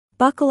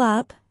Buckle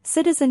up,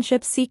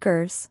 citizenship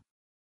seekers.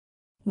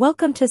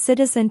 Welcome to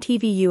Citizen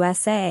TV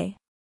USA,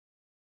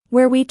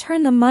 where we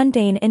turn the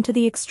mundane into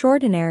the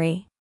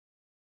extraordinary.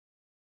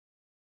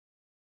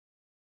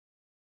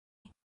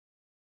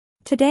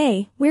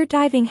 Today, we're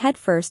diving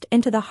headfirst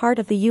into the heart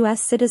of the US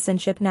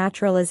Citizenship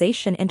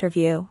Naturalization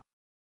Interview.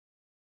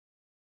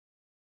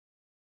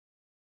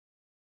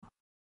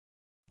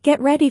 Get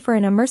ready for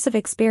an immersive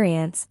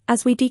experience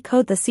as we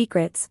decode the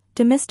secrets,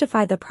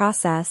 demystify the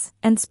process,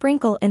 and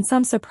sprinkle in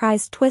some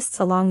surprise twists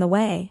along the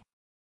way.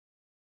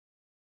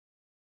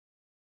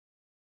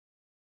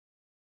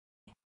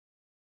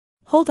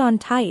 Hold on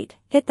tight,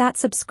 hit that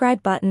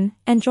subscribe button,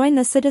 and join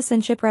the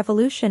citizenship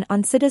revolution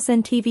on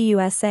Citizen TV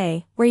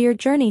USA, where your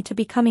journey to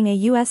becoming a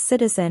US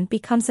citizen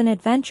becomes an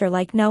adventure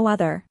like no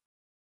other.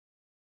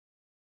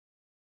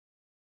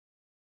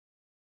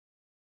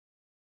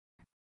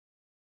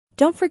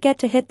 Don't forget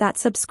to hit that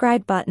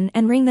subscribe button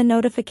and ring the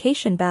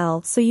notification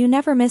bell so you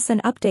never miss an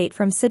update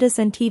from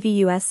Citizen TV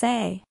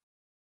USA.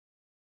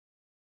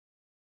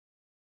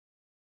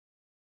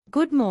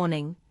 Good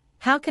morning.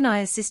 How can I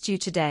assist you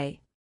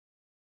today?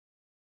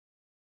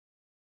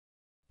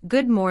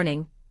 Good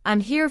morning.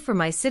 I'm here for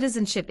my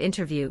citizenship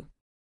interview.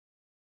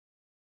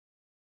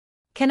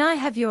 Can I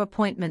have your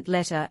appointment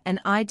letter and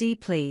ID,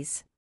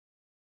 please?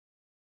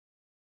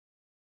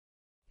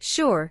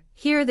 Sure,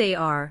 here they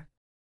are.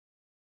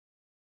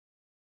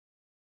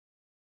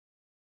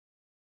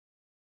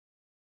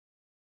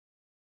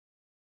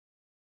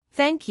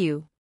 Thank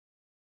you.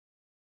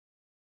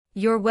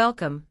 You're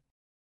welcome.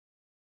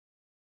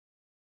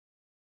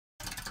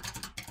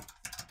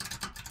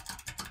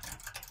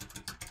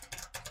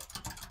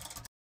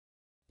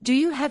 Do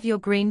you have your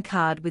green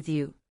card with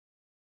you?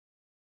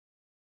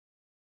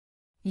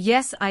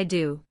 Yes, I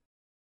do.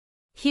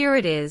 Here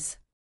it is.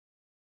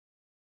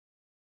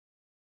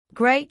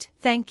 Great,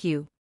 thank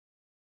you.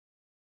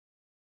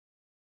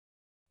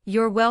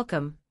 You're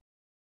welcome.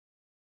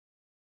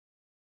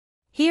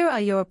 Here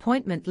are your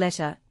appointment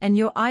letter and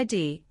your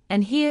ID,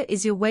 and here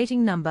is your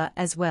waiting number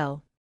as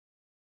well.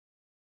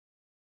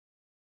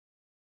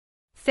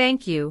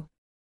 Thank you.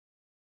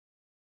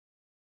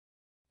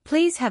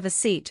 Please have a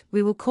seat.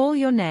 We will call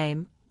your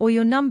name or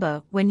your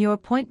number when your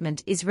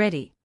appointment is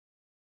ready.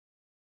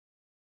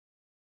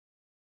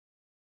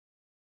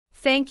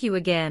 Thank you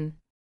again.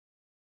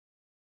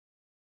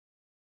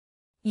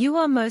 You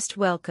are most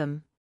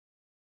welcome.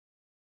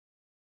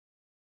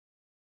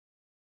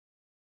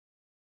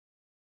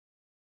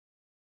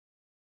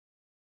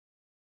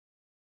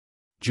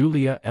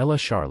 Julia Ella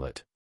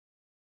Charlotte.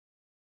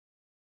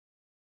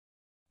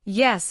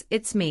 Yes,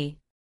 it's me.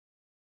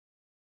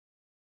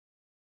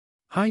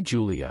 Hi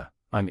Julia,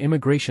 I'm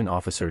Immigration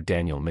Officer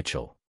Daniel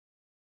Mitchell.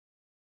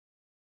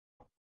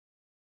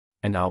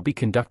 And I'll be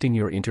conducting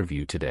your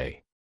interview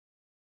today.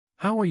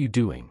 How are you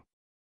doing?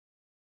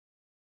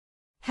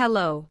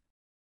 Hello.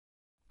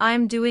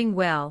 I'm doing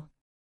well.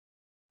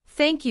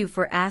 Thank you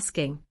for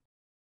asking.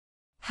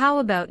 How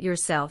about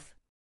yourself?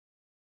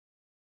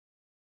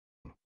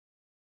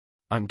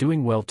 I'm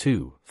doing well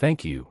too,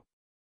 thank you.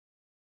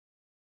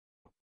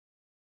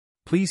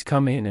 Please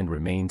come in and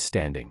remain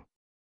standing.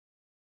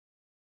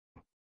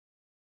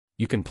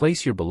 You can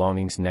place your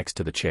belongings next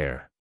to the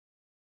chair.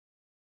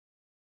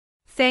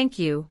 Thank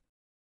you.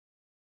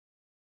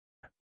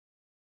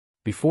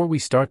 Before we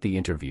start the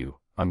interview,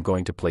 I'm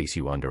going to place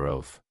you under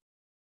oath.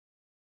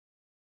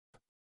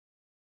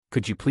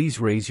 Could you please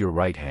raise your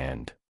right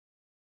hand?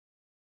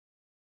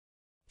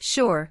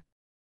 Sure.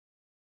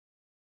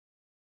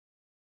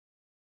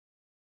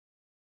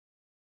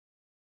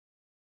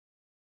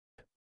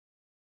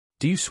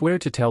 Do you swear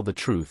to tell the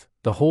truth,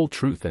 the whole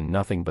truth and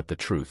nothing but the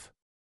truth?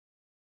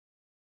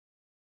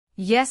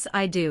 Yes,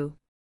 I do.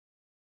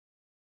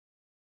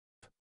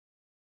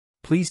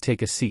 Please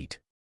take a seat.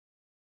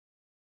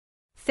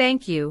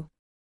 Thank you.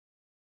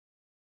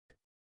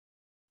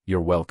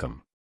 You're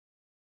welcome.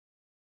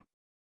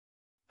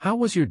 How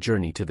was your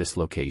journey to this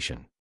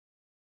location?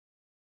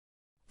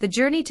 The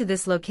journey to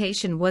this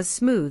location was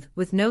smooth,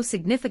 with no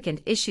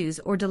significant issues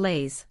or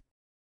delays.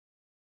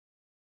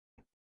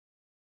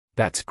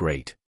 That's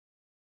great.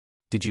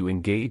 Did you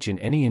engage in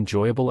any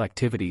enjoyable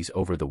activities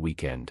over the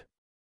weekend?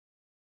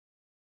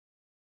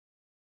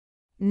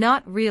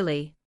 Not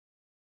really.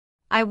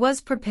 I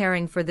was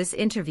preparing for this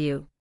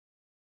interview.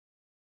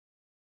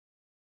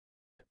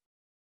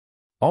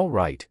 All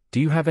right, do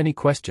you have any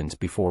questions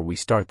before we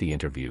start the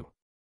interview?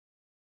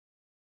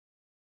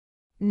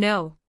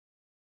 No.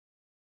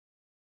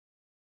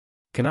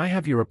 Can I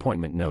have your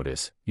appointment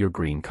notice, your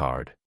green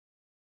card,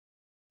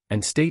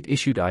 and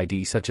state-issued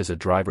ID such as a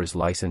driver's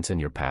license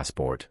and your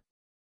passport?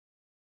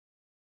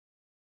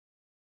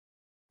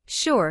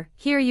 Sure,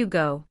 here you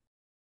go.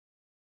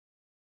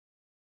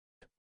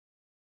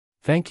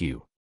 Thank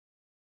you.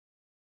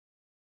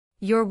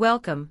 You're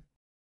welcome.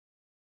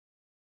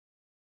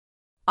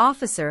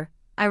 Officer,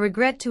 I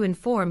regret to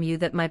inform you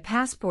that my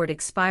passport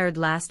expired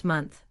last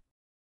month.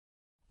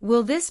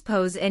 Will this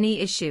pose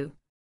any issue?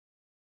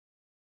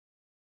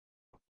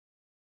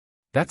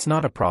 That's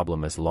not a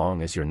problem as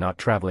long as you're not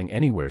traveling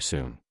anywhere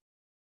soon.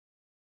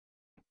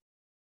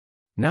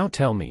 Now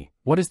tell me,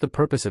 what is the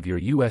purpose of your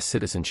US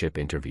citizenship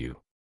interview?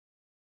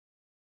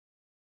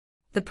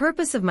 The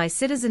purpose of my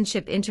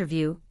citizenship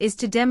interview is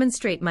to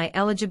demonstrate my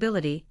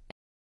eligibility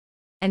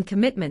and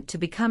commitment to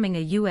becoming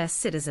a US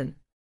citizen.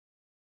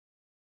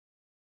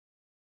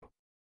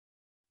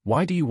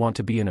 Why do you want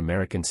to be an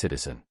American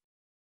citizen?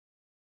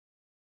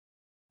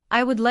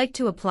 I would like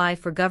to apply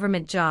for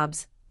government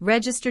jobs,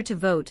 register to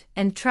vote,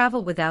 and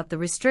travel without the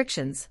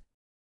restrictions.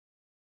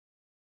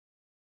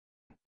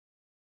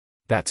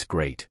 That's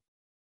great.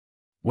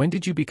 When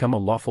did you become a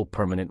lawful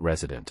permanent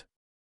resident?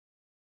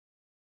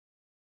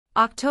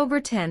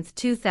 October 10,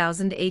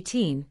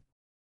 2018.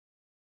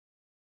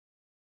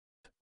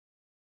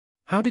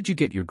 How did you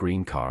get your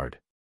green card?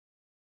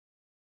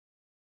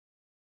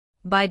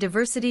 By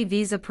Diversity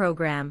Visa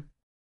Program.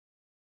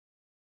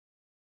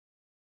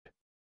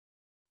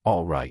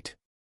 All right.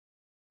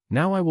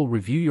 Now I will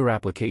review your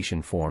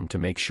application form to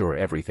make sure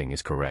everything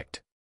is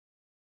correct.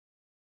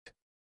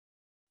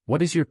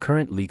 What is your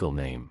current legal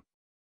name?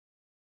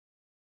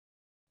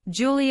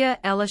 Julia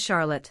Ella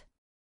Charlotte.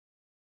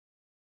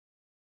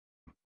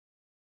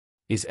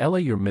 Is Ella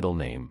your middle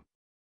name?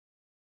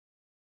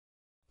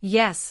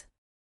 Yes.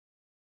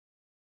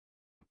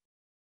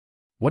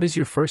 What is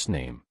your first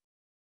name?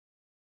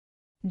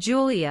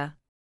 Julia.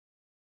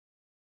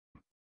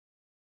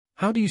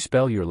 How do you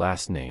spell your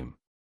last name?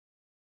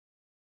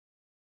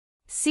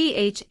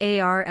 Charlotte.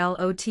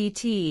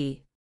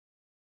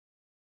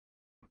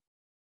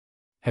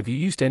 Have you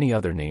used any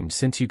other name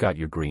since you got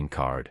your green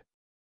card?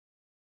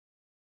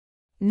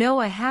 No,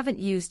 I haven't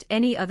used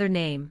any other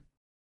name.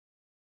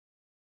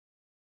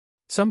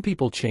 Some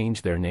people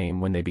change their name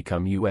when they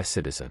become US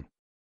citizen.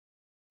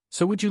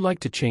 So would you like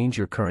to change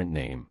your current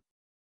name?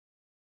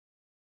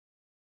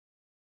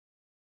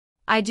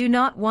 I do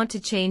not want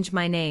to change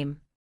my name.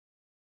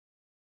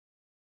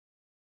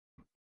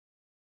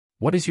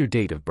 What is your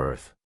date of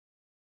birth?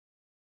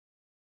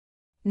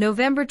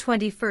 November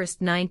 21,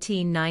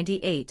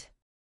 1998.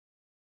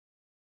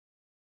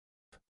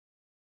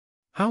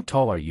 How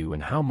tall are you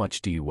and how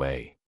much do you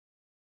weigh?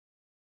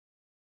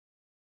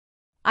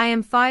 I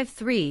am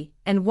 5'3"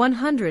 and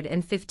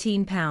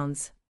 115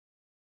 pounds.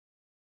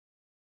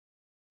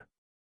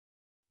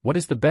 What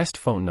is the best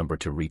phone number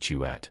to reach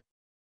you at?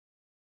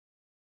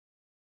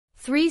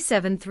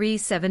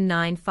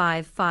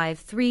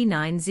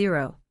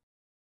 373-795-5390.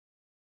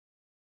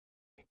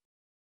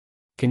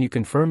 Can you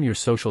confirm your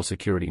social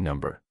security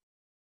number?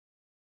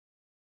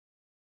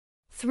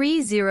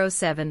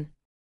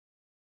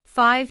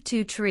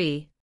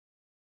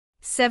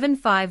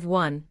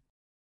 307-523-751.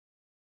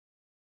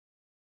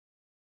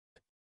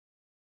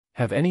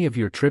 Have any of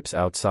your trips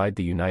outside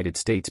the United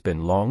States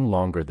been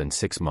longer than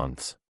 6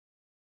 months?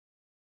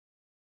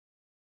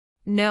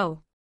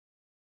 No.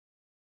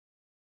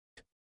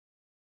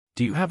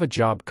 Do you have a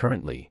job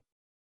currently?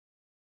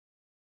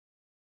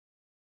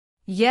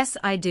 Yes,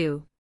 I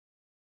do.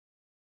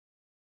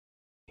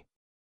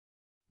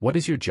 What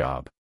is your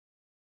job?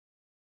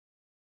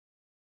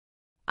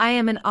 I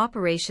am an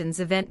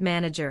operations event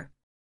manager.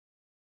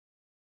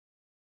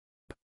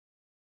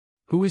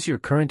 Who is your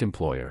current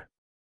employer?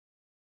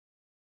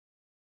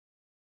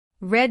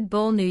 Red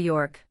Bull, New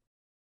York.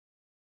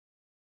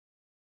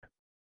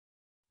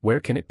 Where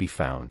can it be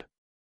found?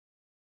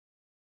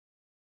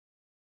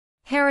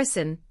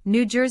 Harrison,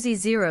 New Jersey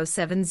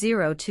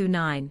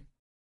 07029.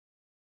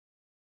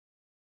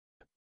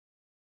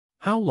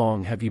 How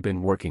long have you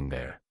been working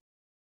there?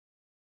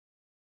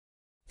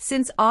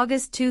 Since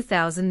August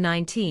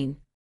 2019.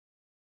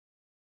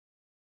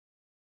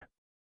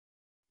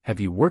 Have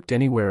you worked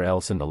anywhere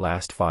else in the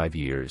last 5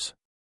 years?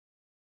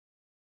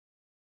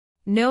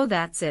 No,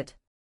 that's it.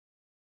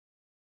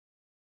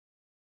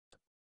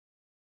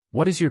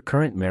 What is your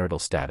current marital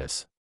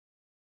status?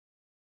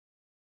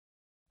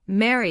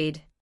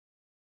 Married.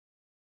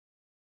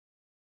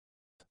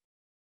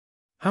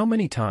 How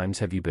many times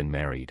have you been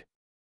married?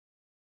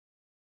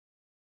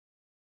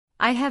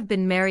 I have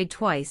been married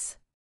twice.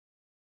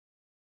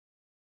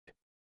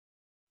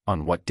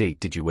 On what date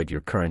did you wed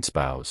your current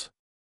spouse?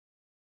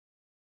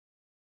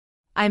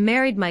 I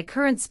married my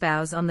current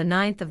spouse on the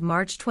 9th of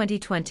March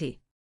 2020.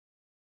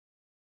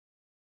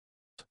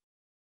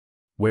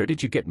 Where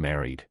did you get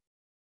married?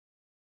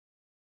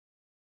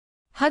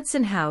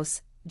 Hudson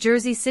House,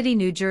 Jersey City,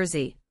 New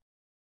Jersey.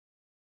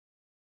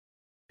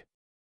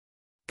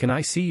 Can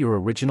I see your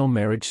original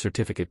marriage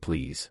certificate,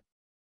 please?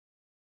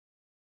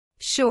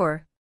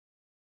 Sure.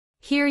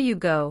 Here you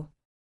go.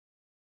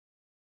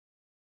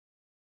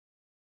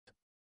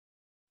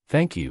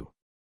 Thank you.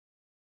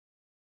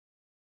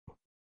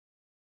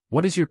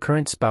 What is your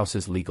current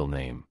spouse's legal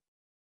name?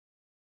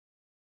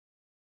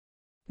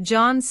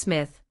 John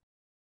Smith.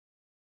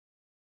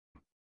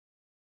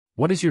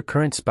 What is your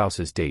current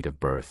spouse's date of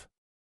birth?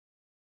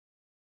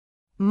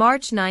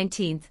 March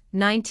 19,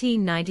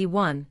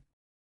 1991.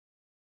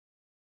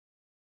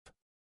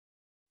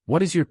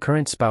 What is your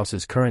current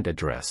spouse's current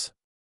address?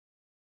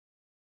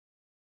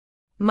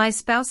 My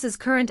spouse's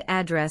current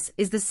address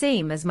is the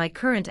same as my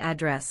current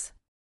address.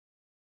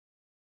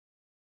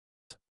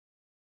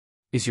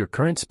 Is your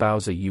current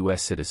spouse a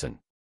U.S. citizen?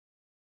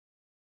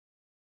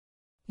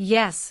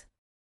 Yes.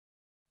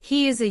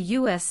 He is a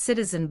U.S.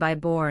 citizen by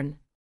born.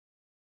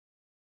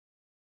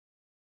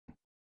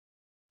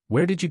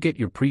 Where did you get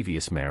your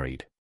previous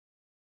married?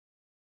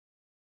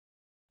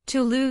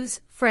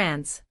 Toulouse,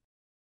 France.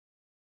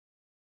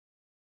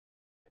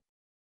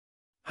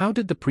 How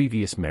did the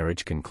previous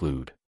marriage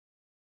conclude?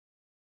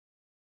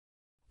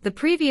 The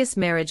previous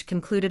marriage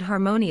concluded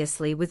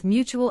harmoniously with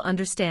mutual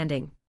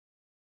understanding.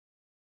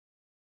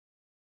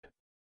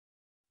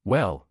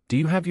 Well, do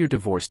you have your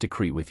divorce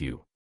decree with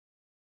you?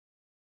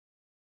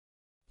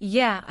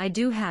 Yeah, I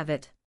do have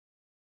it.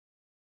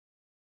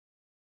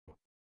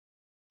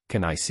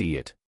 Can I see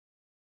it?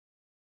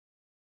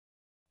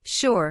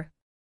 Sure.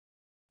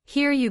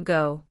 Here you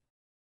go.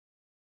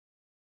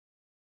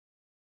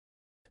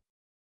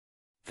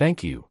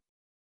 Thank you.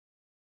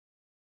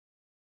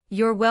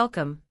 You're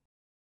welcome.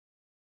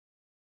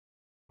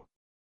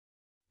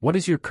 What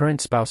is your current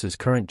spouse's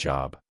current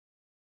job?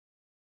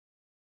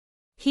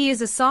 He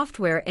is a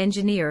software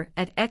engineer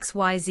at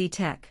XYZ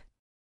Tech.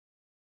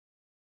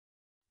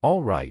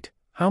 All right,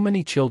 how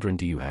many children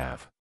do you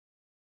have?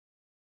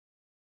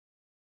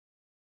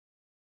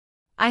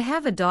 I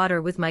have a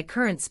daughter with my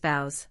current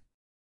spouse.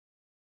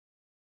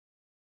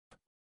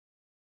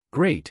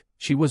 Great,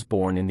 she was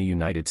born in the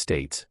United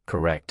States,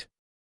 correct?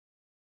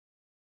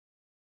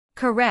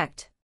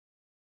 Correct.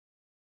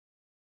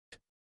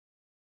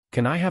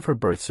 Can I have her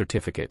birth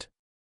certificate?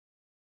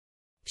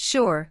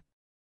 Sure.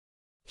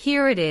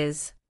 Here it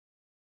is.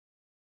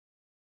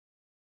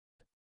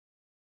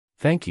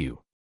 Thank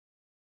you.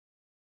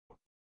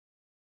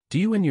 Do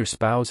you and your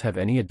spouse have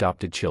any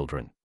adopted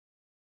children?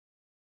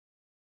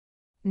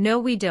 No,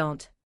 we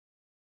don't.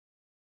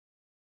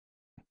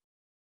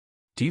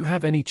 Do you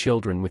have any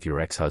children with your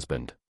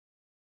ex-husband?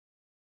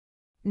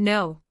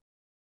 No.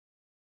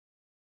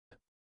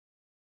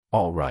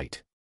 All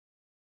right.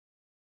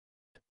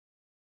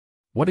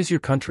 What is your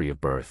country of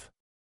birth?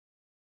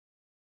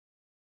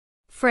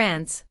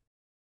 France.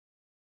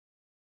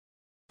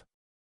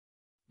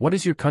 What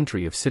is your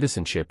country of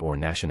citizenship or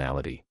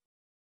nationality?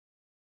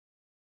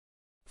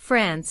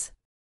 France.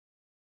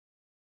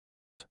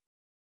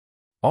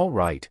 All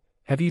right,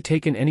 have you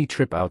taken any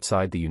trip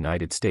outside the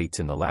United States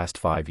in the last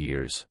 5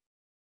 years?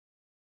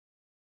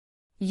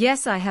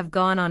 Yes, I have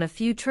gone on a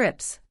few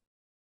trips.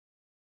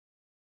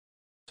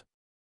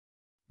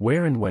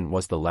 Where and when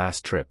was the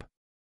last trip?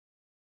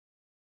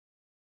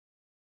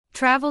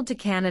 Traveled to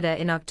Canada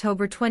in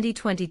October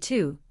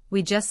 2022,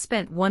 we just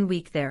spent 1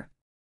 week there.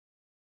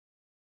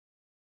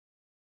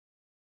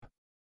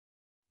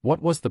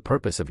 What was the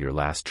purpose of your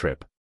last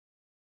trip?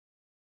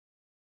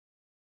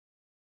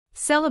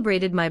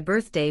 Celebrated my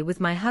birthday with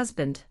my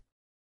husband.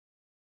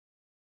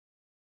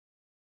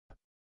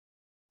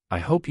 I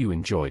hope you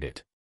enjoyed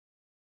it.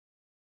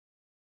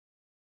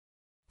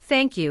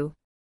 Thank you.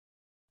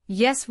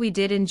 Yes, we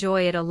did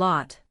enjoy it a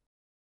lot.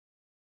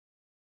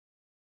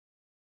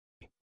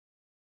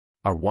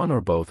 Are one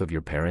or both of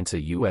your parents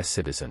a U.S.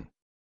 citizen?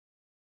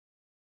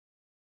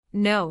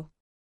 No.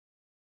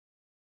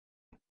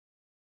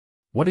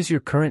 What is your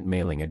current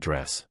mailing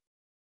address?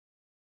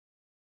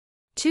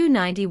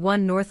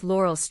 291 North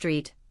Laurel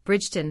Street,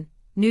 Bridgeton,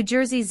 New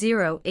Jersey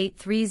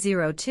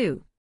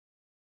 08302.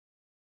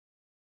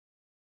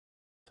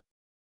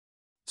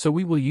 So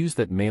we will use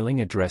that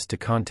mailing address to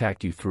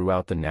contact you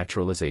throughout the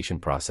naturalization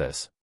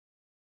process.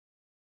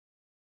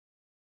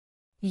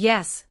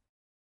 Yes.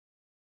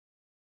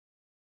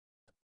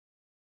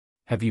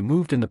 Have you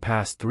moved in the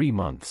past 3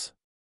 months?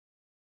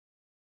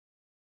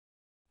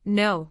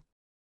 No.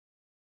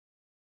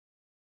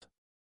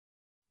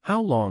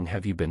 How long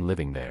have you been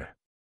living there?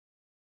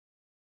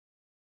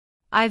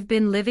 I've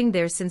been living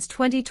there since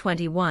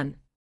 2021.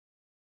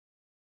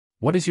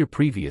 What is your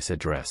previous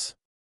address?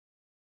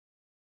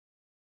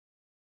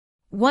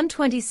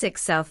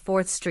 126 South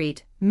 4th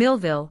Street,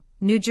 Millville,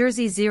 New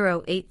Jersey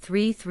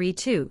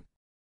 08332.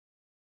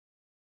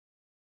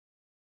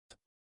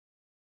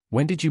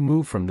 When did you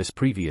move from this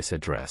previous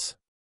address?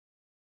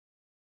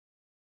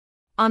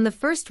 On the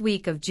first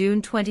week of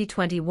June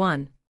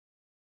 2021.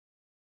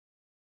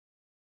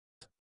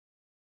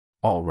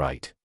 All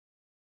right.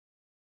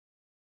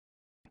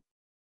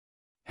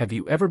 Have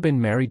you ever been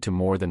married to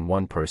more than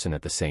one person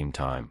at the same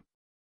time?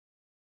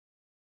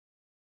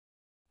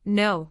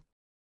 No.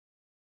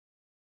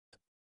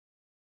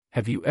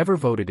 Have you ever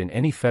voted in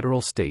any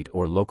federal, state,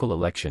 or local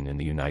election in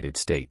the United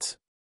States?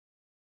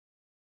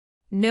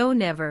 No,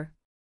 never.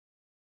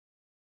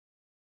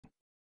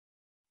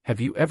 Have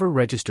you ever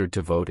registered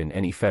to vote in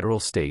any federal,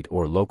 state,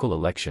 or local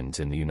elections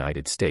in the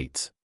United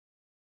States?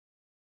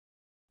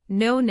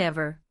 No,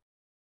 never.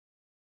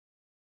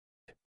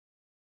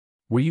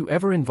 Were you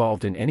ever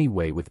involved in any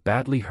way with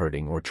badly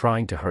hurting or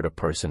trying to hurt a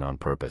person on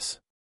purpose?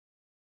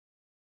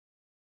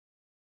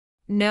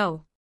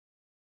 No.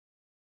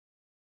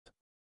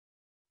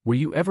 Were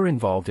you ever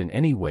involved in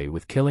any way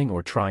with killing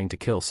or trying to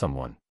kill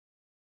someone?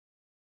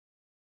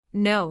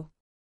 No.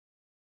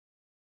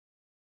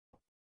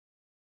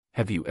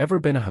 Have you ever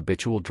been a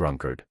habitual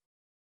drunkard?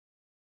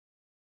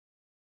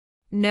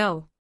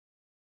 No.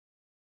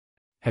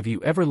 Have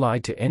you ever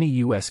lied to any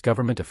U.S.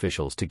 government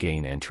officials to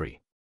gain entry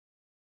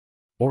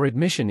or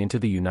admission into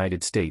the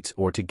United States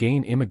or to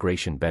gain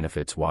immigration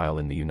benefits while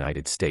in the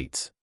United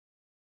States?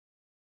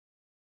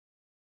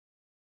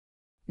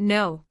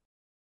 No.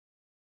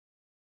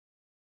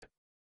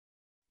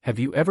 Have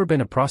you ever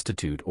been a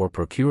prostitute or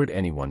procured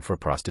anyone for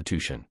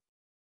prostitution?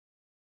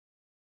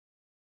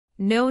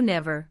 No,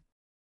 never.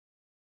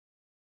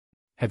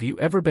 Have you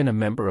ever been a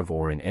member of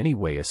or in any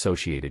way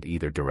associated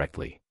either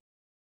directly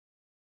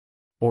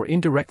or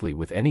indirectly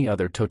with any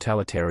other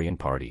totalitarian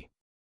party?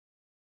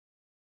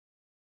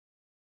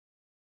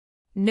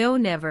 No,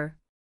 never.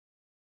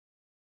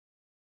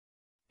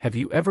 Have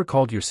you ever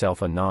called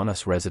yourself a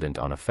non-US resident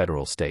on a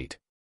federal, state,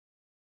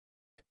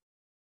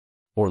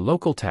 or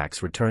local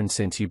tax return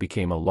since you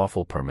became a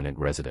lawful permanent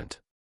resident?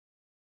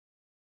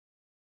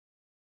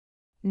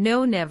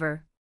 No,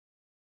 never.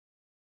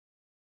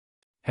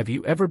 Have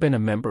you ever been a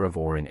member of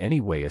or in any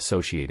way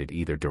associated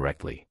either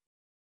directly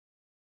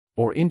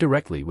or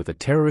indirectly with a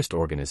terrorist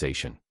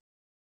organization?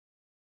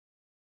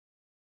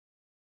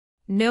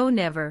 No,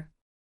 never.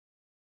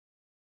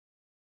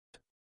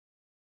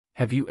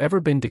 Have you ever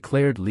been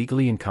declared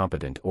legally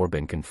incompetent or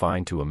been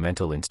confined to a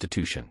mental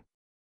institution?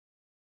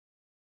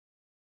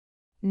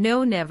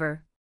 No,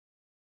 never.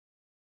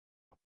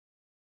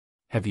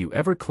 Have you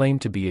ever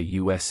claimed to be a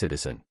U.S.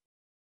 citizen?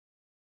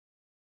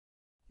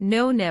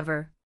 No,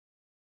 never.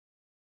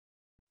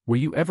 Were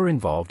you ever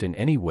involved in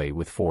any way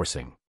with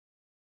forcing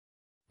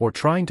or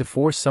trying to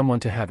force someone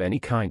to have any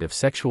kind of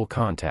sexual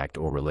contact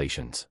or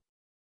relations?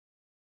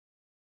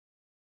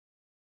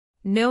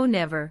 No,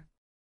 never.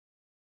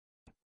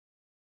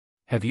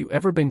 Have you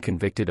ever been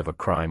convicted of a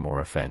crime or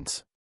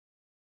offense?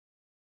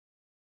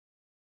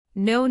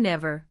 No,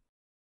 never.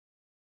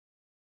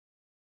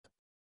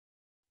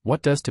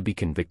 What does to be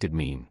convicted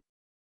mean?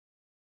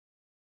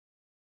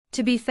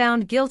 To be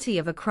found guilty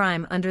of a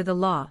crime under the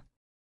law.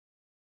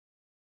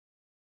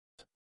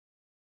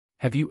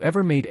 Have you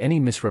ever made any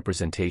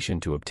misrepresentation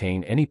to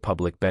obtain any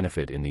public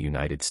benefit in the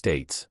United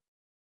States?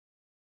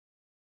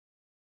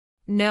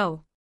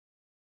 No.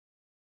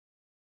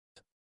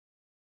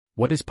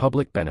 What is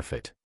public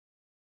benefit?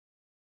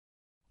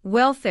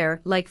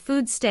 Welfare, like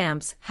food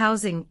stamps,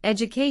 housing,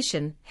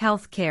 education,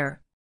 health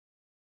care.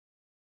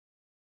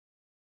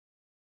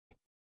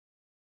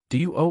 Do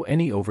you owe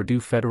any overdue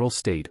federal,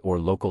 state, or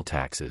local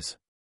taxes?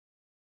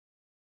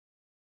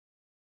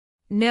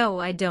 No,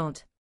 I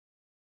don't.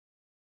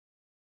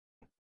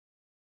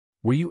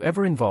 Were you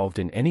ever involved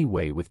in any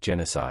way with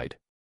genocide?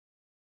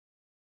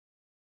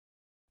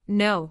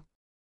 No.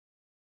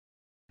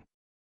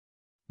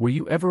 Were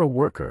you ever a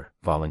worker,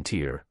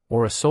 volunteer,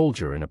 or a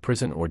soldier in a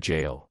prison or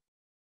jail?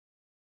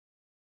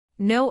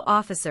 No,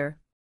 officer.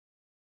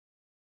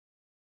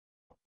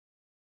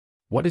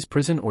 What is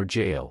prison or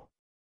jail?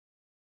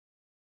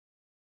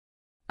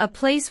 A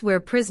place where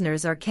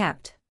prisoners are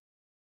kept.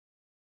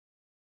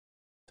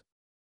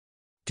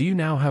 Do you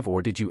now have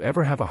or did you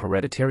ever have a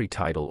hereditary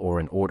title or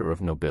an order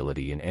of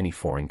nobility in any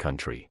foreign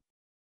country?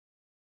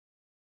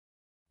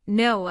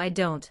 No, I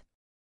don't.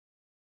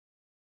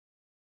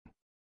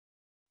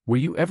 Were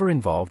you ever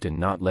involved in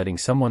not letting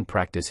someone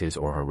practice his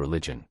or her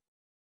religion?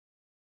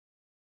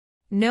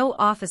 No,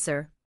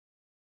 officer.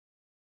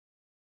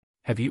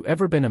 Have you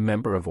ever been a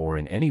member of or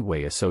in any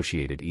way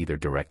associated either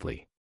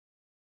directly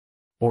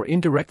or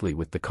indirectly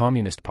with the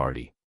Communist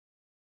Party?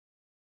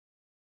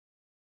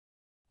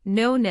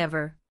 No,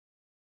 never.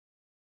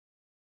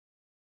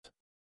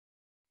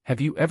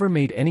 Have you ever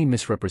made any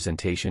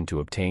misrepresentation to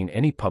obtain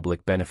any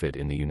public benefit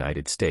in the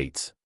United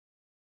States?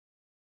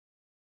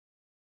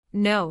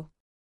 No.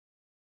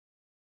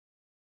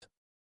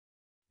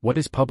 What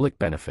is public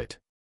benefit?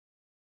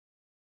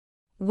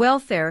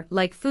 Welfare,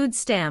 like food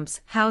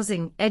stamps,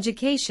 housing,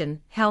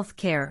 education, health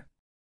care.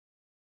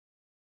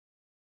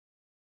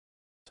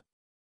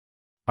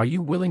 Are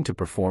you willing to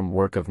perform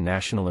work of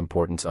national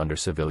importance under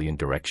civilian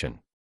direction?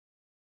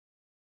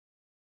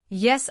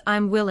 Yes,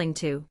 I'm willing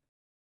to.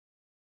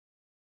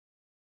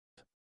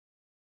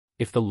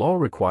 If the law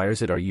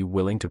requires it, are you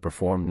willing to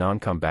perform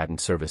non-combatant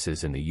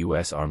services in the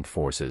U.S. Armed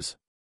Forces?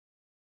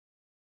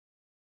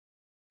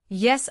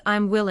 Yes,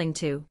 I'm willing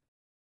to.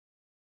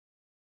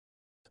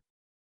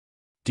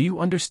 Do you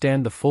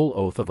understand the full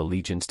oath of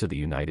allegiance to the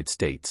United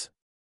States?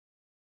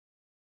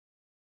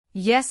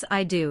 Yes,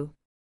 I do.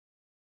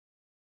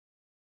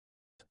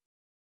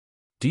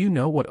 Do you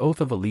know what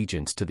oath of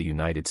allegiance to the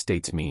United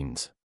States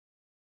means?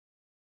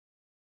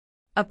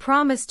 A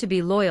promise to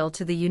be loyal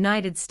to the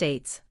United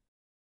States.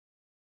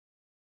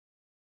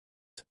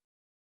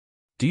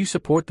 Do you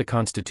support the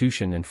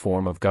Constitution and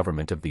form of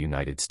government of the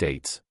United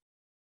States?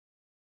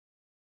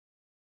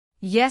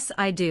 Yes,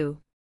 I do.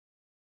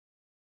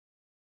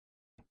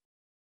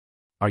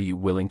 Are you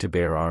willing to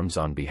bear arms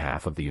on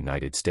behalf of the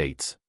United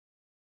States?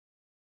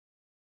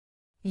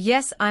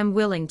 Yes, I'm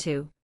willing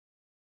to.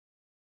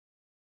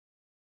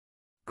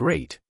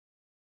 Great.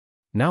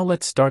 Now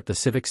let's start the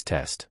civics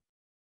test.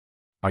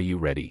 Are you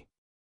ready?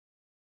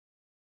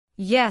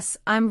 Yes,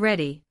 I'm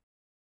ready.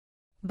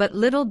 But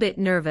little bit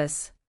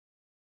nervous.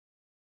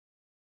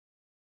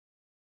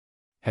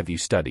 Have you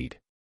studied?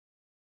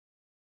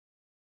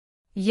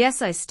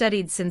 Yes, I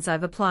studied since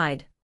I've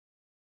applied.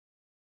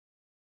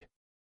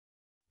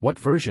 What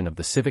version of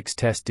the civics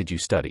test did you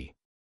study?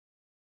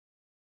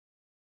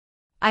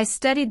 I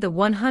studied the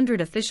 100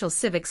 Official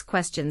Civics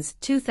Questions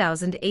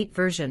 2008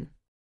 version.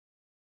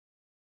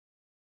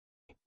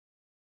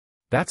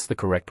 That's the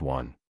correct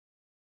one.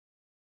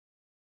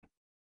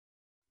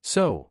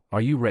 So,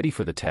 are you ready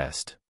for the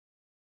test?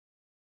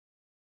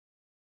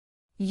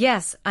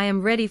 Yes, I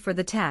am ready for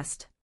the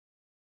test.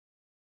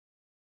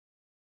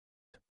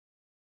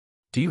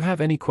 Do you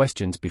have any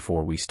questions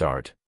before we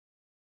start?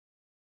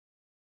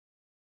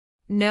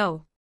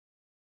 No.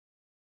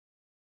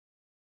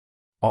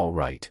 All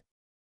right.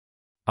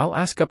 I'll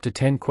ask up to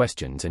 10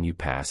 questions and you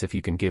pass if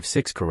you can give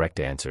 6 correct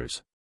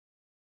answers.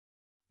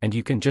 And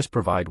you can just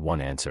provide one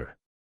answer.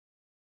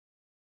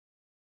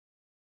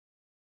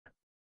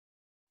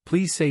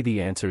 Please say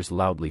the answers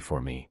loudly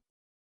for me.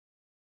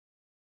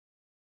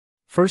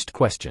 First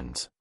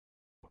questions.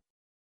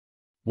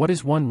 What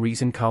is one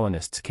reason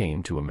colonists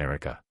came to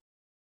America?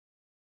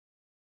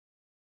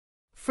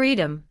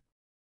 Freedom.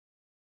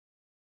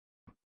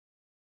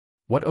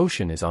 What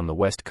ocean is on the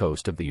west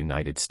coast of the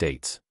United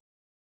States?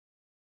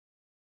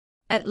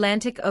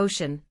 Atlantic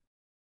Ocean.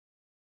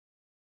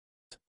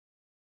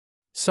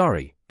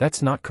 Sorry,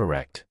 that's not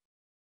correct.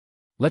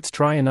 Let's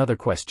try another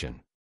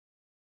question.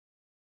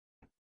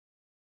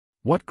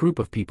 What group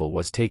of people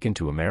was taken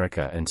to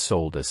America and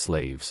sold as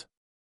slaves?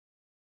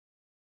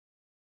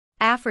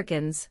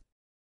 Africans.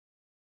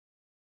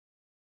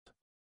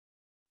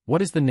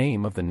 What is the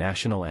name of the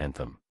national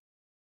anthem?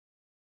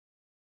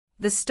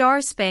 The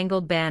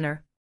Star-Spangled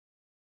Banner.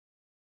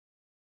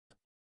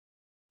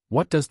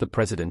 What does the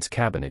President's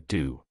cabinet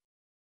do?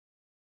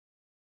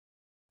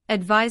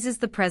 Advises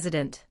the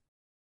President.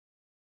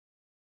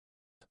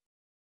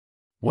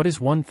 What is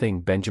one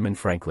thing Benjamin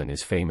Franklin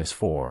is famous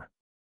for?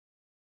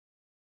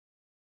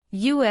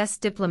 U.S.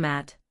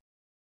 diplomat.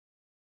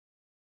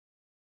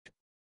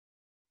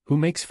 Who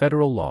makes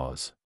federal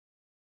laws?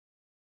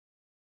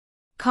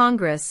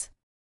 Congress.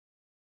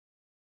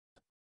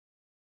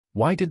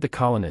 Why did the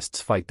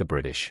colonists fight the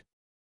British?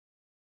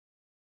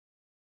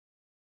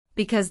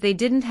 Because they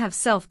didn't have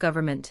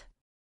self-government.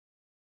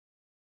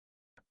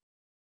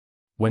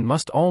 When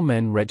must all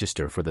men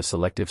register for the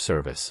Selective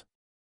Service?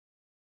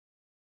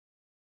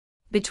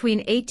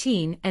 Between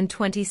 18 and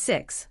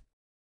 26.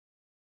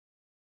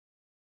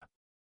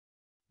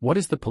 What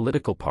is the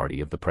political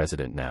party of the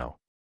president now?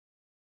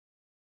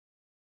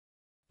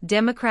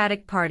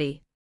 Democratic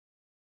Party.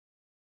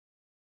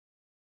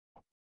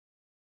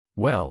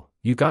 Well,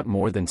 you got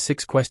more than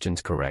 6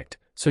 questions correct,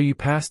 so you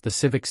passed the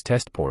civics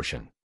test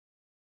portion.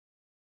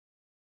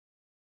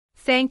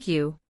 Thank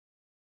you.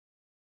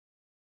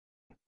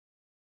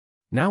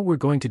 Now we're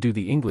going to do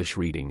the English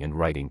reading and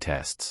writing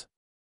tests.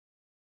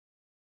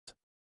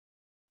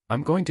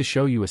 I'm going to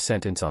show you a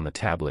sentence on the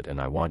tablet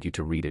and I want you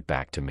to read it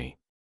back to me.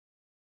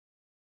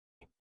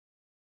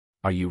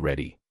 Are you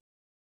ready?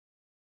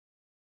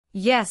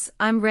 Yes,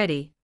 I'm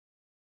ready.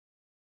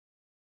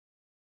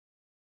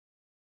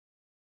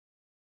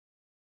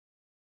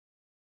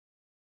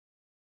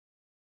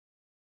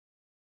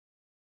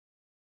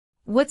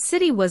 What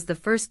city was the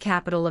first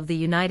capital of the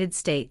United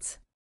States?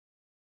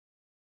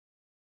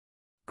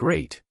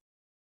 Great.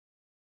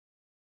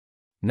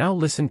 Now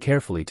listen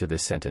carefully to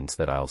this sentence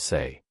that I'll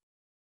say.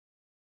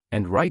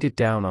 And write it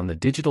down on the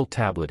digital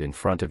tablet in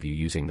front of you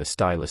using the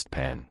stylus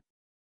pen.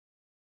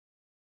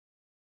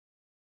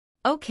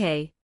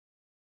 Okay.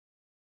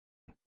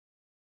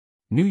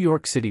 New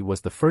York City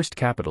was the first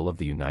capital of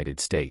the United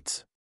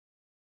States.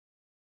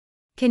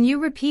 Can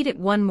you repeat it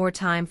one more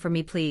time for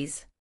me,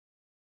 please?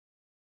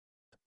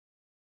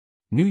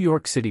 New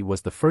York City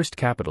was the first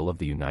capital of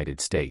the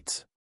United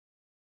States.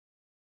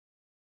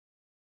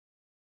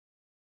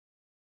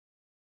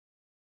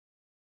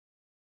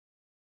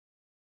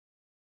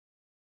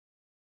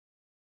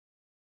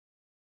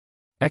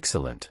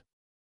 Excellent.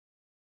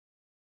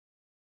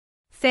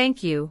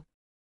 Thank you.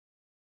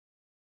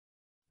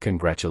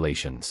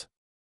 Congratulations.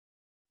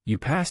 You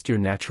passed your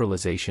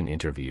naturalization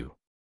interview.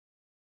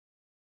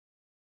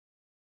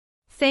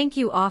 Thank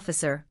you,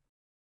 officer.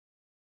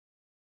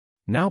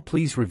 Now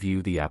please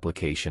review the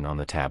application on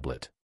the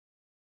tablet.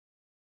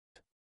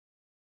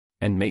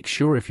 And make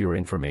sure if your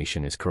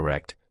information is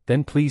correct,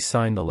 then please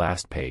sign the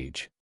last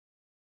page.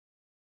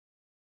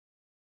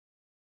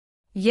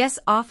 Yes,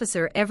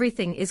 officer,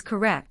 everything is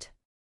correct.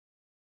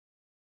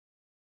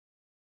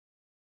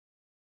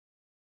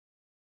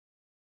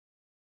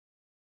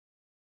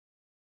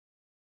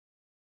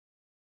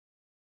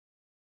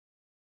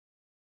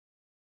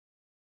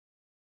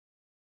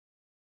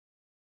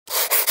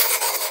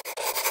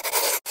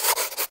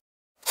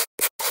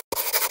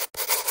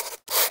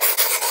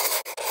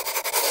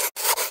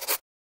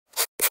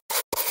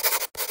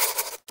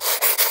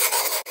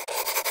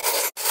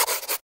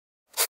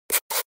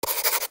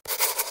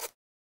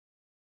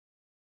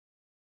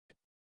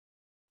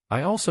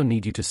 I also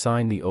need you to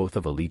sign the Oath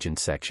of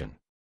Allegiance section.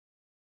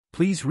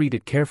 Please read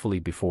it carefully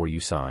before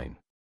you sign.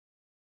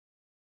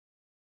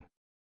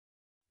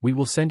 We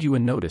will send you a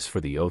notice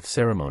for the oath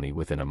ceremony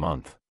within a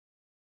month.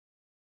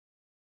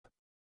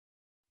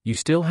 You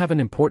still have an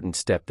important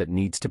step that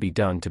needs to be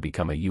done to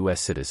become a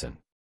U.S. citizen.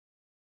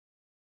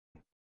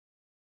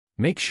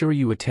 Make sure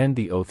you attend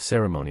the oath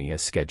ceremony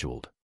as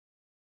scheduled.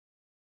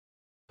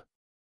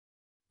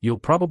 You'll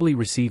probably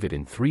receive it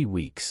in 3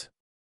 weeks.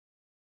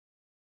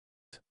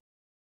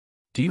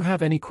 Do you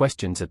have any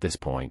questions at this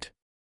point?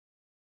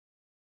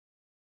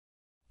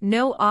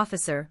 No,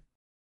 officer.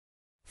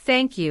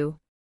 Thank you.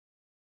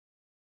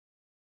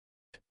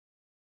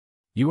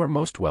 You are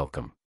most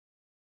welcome.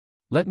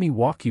 Let me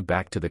walk you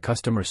back to the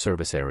customer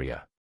service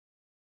area.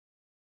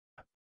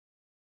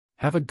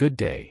 Have a good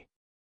day.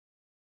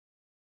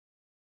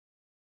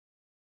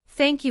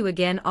 Thank you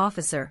again,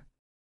 officer.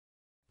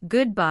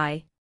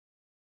 Goodbye.